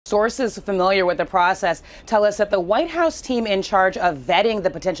Sources familiar with the process tell us that the White House team in charge of vetting the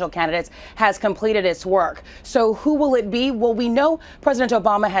potential candidates has completed its work. So who will it be? Well, we know President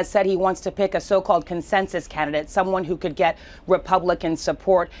Obama has said he wants to pick a so-called consensus candidate, someone who could get Republican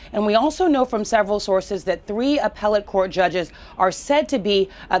support. And we also know from several sources that 3 appellate court judges are said to be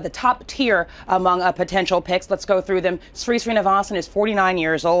the top tier among potential picks. Let's go through them. Sri Srinivasan is 49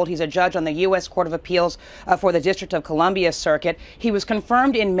 years old. He's a judge on the U.S. Court of Appeals for the District of Columbia Circuit. He was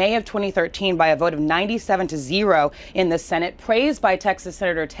confirmed in May of 2013 by a vote of 97-0 in the Senate, praised by Texas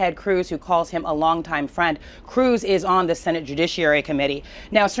Senator Ted Cruz, who calls him a longtime friend. Cruz is on the Senate Judiciary Committee.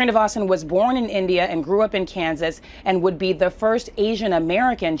 Now, Srinivasan was born in India and grew up in Kansas and would be the first Asian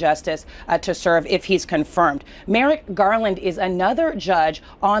American justice to serve if he's confirmed. Merrick Garland is another judge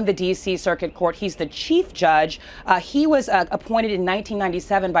on the D.C. Circuit Court. He's the chief judge. He was appointed in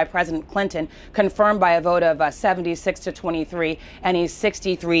 1997 by President Clinton, confirmed by a vote of 76-23, and he's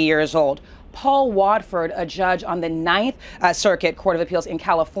 63 years old. Paul Watford, a judge on the 9th Circuit Court of Appeals in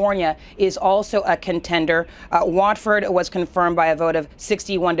California, is also a contender. Watford was confirmed by a vote of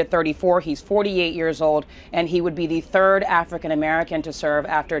 61-34. He's 48 years old, and he would be the 3rd African American to serve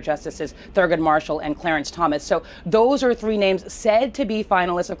after Justices Thurgood Marshall and Clarence Thomas. So those are 3 names said to be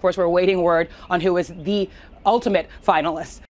finalists. Of course, we're waiting word on who is the ultimate finalist.